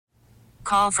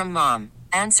Call from mom.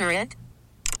 Answer it.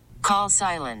 Call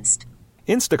silenced.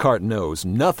 Instacart knows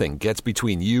nothing gets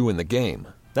between you and the game.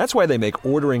 That's why they make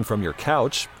ordering from your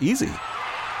couch easy.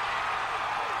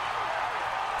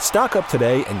 Stock up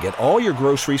today and get all your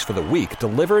groceries for the week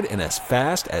delivered in as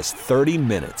fast as 30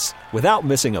 minutes without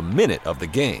missing a minute of the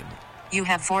game. You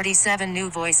have 47 new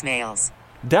voicemails.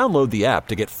 Download the app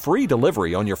to get free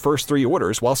delivery on your first 3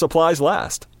 orders while supplies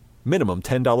last. Minimum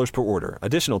 $10 per order.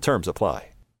 Additional terms apply.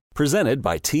 Presented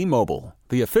by T-Mobile,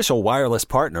 the official wireless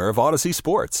partner of Odyssey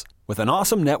Sports. With an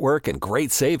awesome network and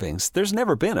great savings, there's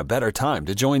never been a better time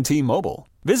to join T-Mobile.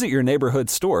 Visit your neighborhood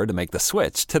store to make the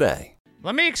switch today.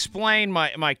 Let me explain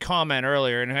my comment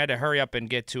earlier, and I had to hurry up and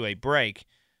get to a break.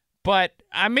 But,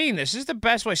 I mean, this is the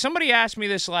best way. Somebody asked me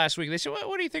this last week. They said,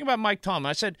 what do you think about Mike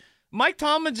Tomlin? I said, Mike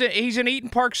Tomlin's he's an Eaton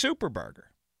Park Superburger.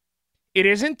 It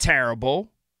isn't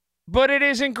terrible, but it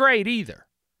isn't great either.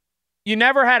 You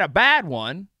never had a bad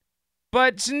one,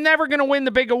 but it's never going to win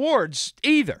the big awards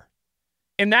either.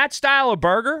 In that style of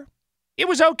burger, it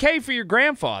was okay for your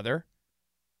grandfather,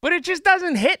 but it just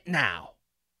doesn't hit now.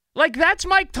 Like, that's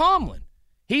Mike Tomlin.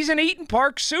 He's an Eaton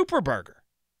Park Superburger.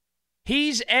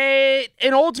 He's an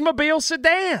Oldsmobile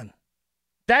sedan.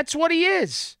 That's what he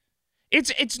is.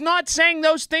 It's not saying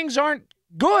those things aren't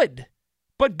good,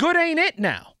 but good ain't it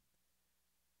now.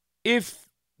 If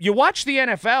you watch the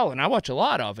NFL, and I watch a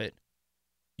lot of it,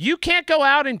 you can't go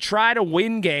out and try to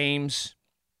win games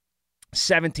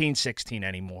 17-16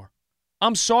 anymore.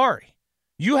 I'm sorry.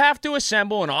 You have to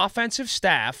assemble an offensive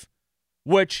staff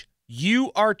which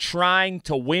you are trying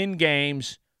to win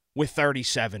games with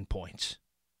 37 points.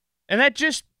 And that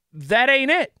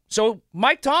ain't it. So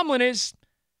Mike Tomlin is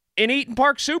an Eaton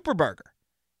Park Superburger.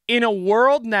 In a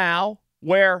world now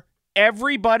where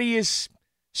everybody is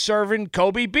serving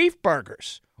Kobe beef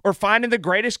burgers or finding the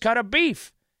greatest cut of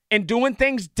beef and doing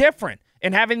things different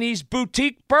and having these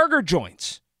boutique burger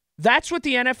joints. That's what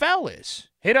the NFL is.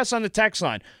 Hit us on the text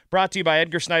line. Brought to you by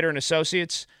Edgar Snyder and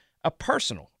Associates, a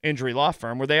personal injury law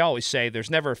firm where they always say there's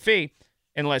never a fee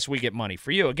unless we get money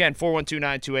for you. Again,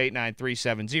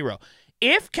 412-928-9370.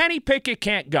 If Kenny Pickett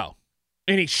can't go,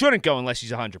 and he shouldn't go unless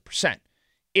he's 100%,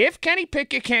 if Kenny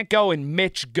Pickett can't go and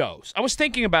Mitch goes, I was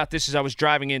thinking about this as I was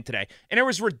driving in today, and there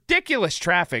was ridiculous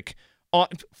traffic.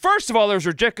 First of all, there was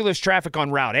ridiculous traffic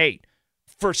on Route 8.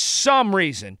 For some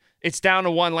reason, it's down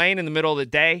to one lane in the middle of the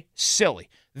day. Silly.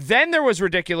 Then there was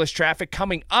ridiculous traffic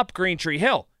coming up Green Tree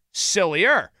Hill.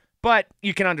 Sillier. But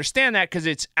you can understand that because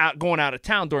it's going out of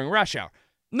town during rush hour.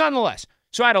 Nonetheless,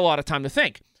 so I had a lot of time to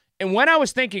think. And when I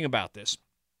was thinking about this,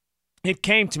 it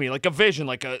came to me like a vision,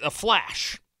 like a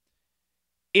flash.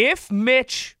 If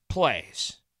Mitch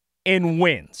plays and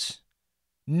wins,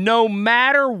 no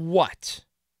matter what,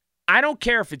 I don't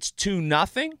care if it's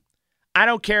 2-0. I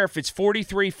don't care if it's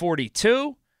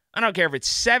 43-42. I don't care if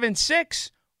it's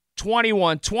 7-6,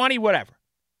 21-20, whatever.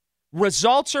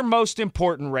 Results are most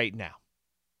important right now.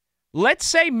 Let's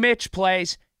say Mitch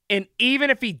plays, and even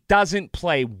if he doesn't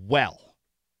play well,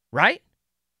 right?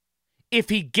 If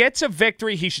he gets a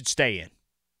victory, he should stay in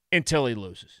until he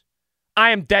loses.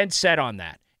 I am dead set on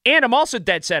that. And I'm also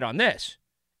dead set on this.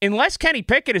 Unless Kenny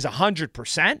Pickett is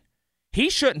 100%, he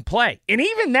shouldn't play. And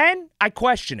even then, I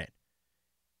question it.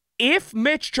 If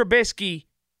Mitch Trubisky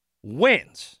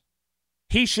wins,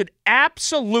 he should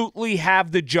absolutely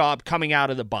have the job coming out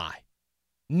of the bye.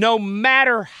 No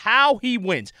matter how he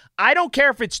wins. I don't care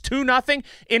if it's 2-0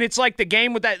 and it's like the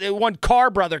game with that one Carr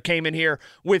brother came in here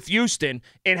with Houston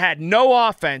and had no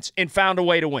offense and found a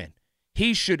way to win.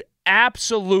 He should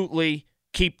absolutely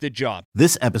keep the job.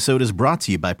 This episode is brought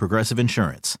to you by Progressive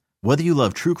Insurance. Whether you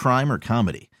love true crime or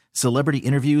comedy, celebrity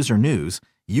interviews or news,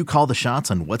 you call the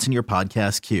shots on what's in your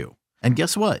podcast queue. And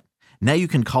guess what? Now you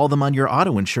can call them on your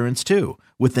auto insurance too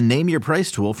with the Name Your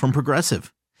Price tool from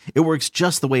Progressive. It works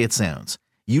just the way it sounds.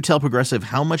 You tell Progressive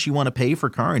how much you want to pay for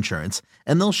car insurance,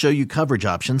 and they'll show you coverage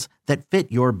options that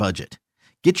fit your budget.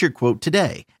 Get your quote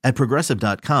today at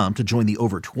Progressive.com to join the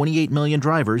over 28 million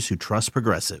drivers who trust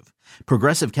Progressive.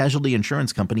 Progressive Casualty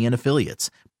Insurance Company and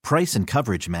Affiliates. Price and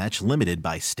coverage match limited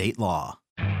by state law.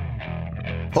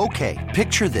 Okay,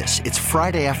 picture this. It's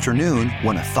Friday afternoon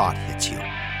when a thought hits you.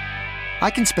 I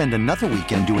can spend another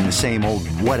weekend doing the same old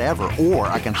whatever, or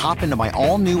I can hop into my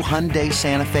all-new Hyundai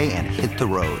Santa Fe and hit the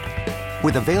road.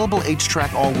 With available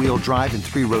H-Track all-wheel drive and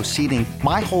 3-row seating,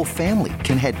 my whole family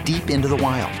can head deep into the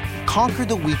wild. Conquer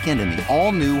the weekend in the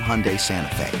all-new Hyundai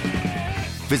Santa Fe.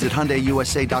 Visit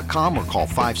HyundaiUSA.com or call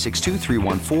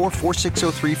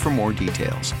 562-314-4603 for more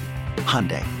details.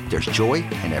 Hyundai, there's joy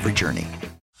in every journey.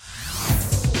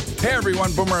 Hey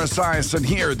everyone, Boomer Esiason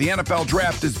here. The NFL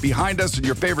Draft is behind us and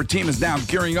your favorite team is now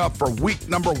gearing up for week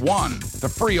number 1. The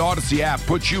free Odyssey app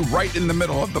puts you right in the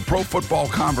middle of the pro football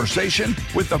conversation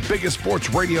with the biggest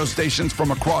sports radio stations from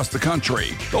across the country.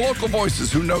 The local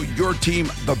voices who know your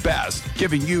team the best,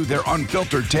 giving you their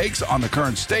unfiltered takes on the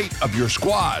current state of your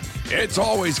squad. It's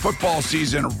always football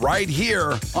season right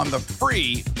here on the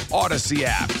free Odyssey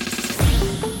app.